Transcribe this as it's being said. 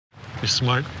You're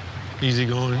smart,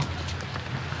 easygoing.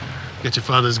 Get your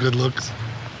father's good looks.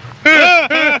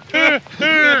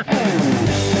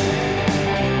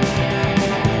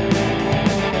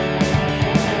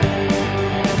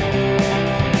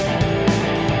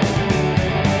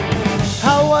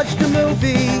 I watched a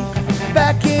movie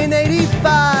back in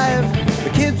 '85.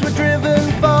 The kids were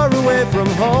driven far away from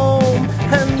home,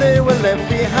 and they were left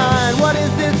behind. What is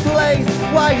this place?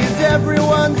 Why is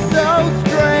everyone so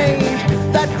strange?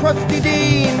 That crusty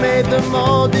dean made them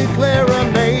all declare a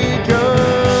major.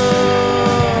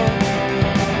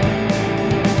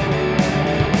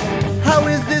 How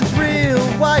is this real?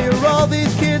 Why are all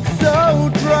these kids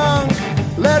so drunk?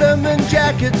 Letterman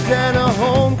jackets and a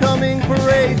homecoming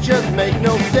parade just make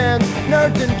no sense.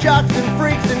 Nerds and jocks and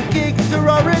freaks and geeks,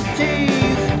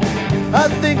 sororities, I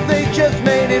think they just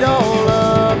made it all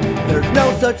up. There's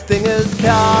no such thing as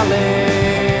college.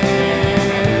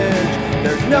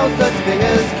 There's no such thing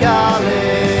as college.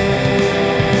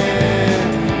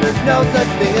 There's no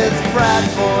such thing as frat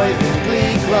boys and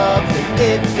glee clubs and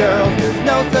it girls. There's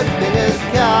no such thing as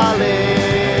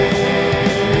college.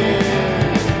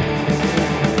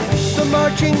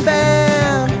 Marching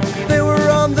band, they were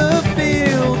on the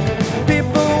field.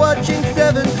 People watching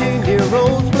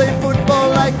 17-year-olds play football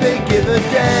like they give a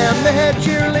damn. The head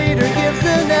cheerleader gives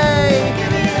an A.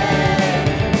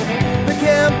 The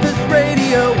campus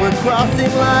radio, we're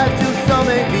crossing live to some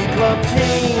AV club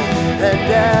team. And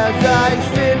as I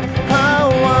sit, I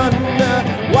wonder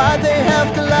why they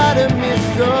have to lie to me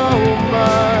so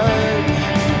much.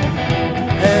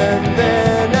 And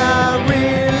then I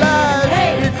realize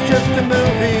it's just a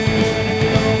movie.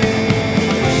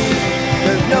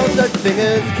 There's no such thing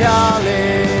as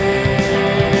college.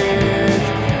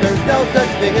 There's no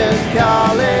such thing as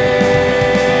college.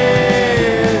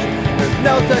 There's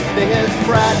no such thing as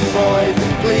frat boys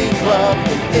and glee clubs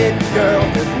and it girls.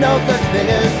 There's no such thing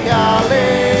as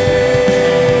college.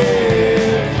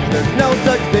 There's no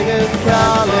such thing as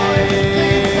college.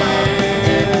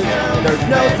 There's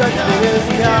no such thing as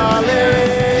college.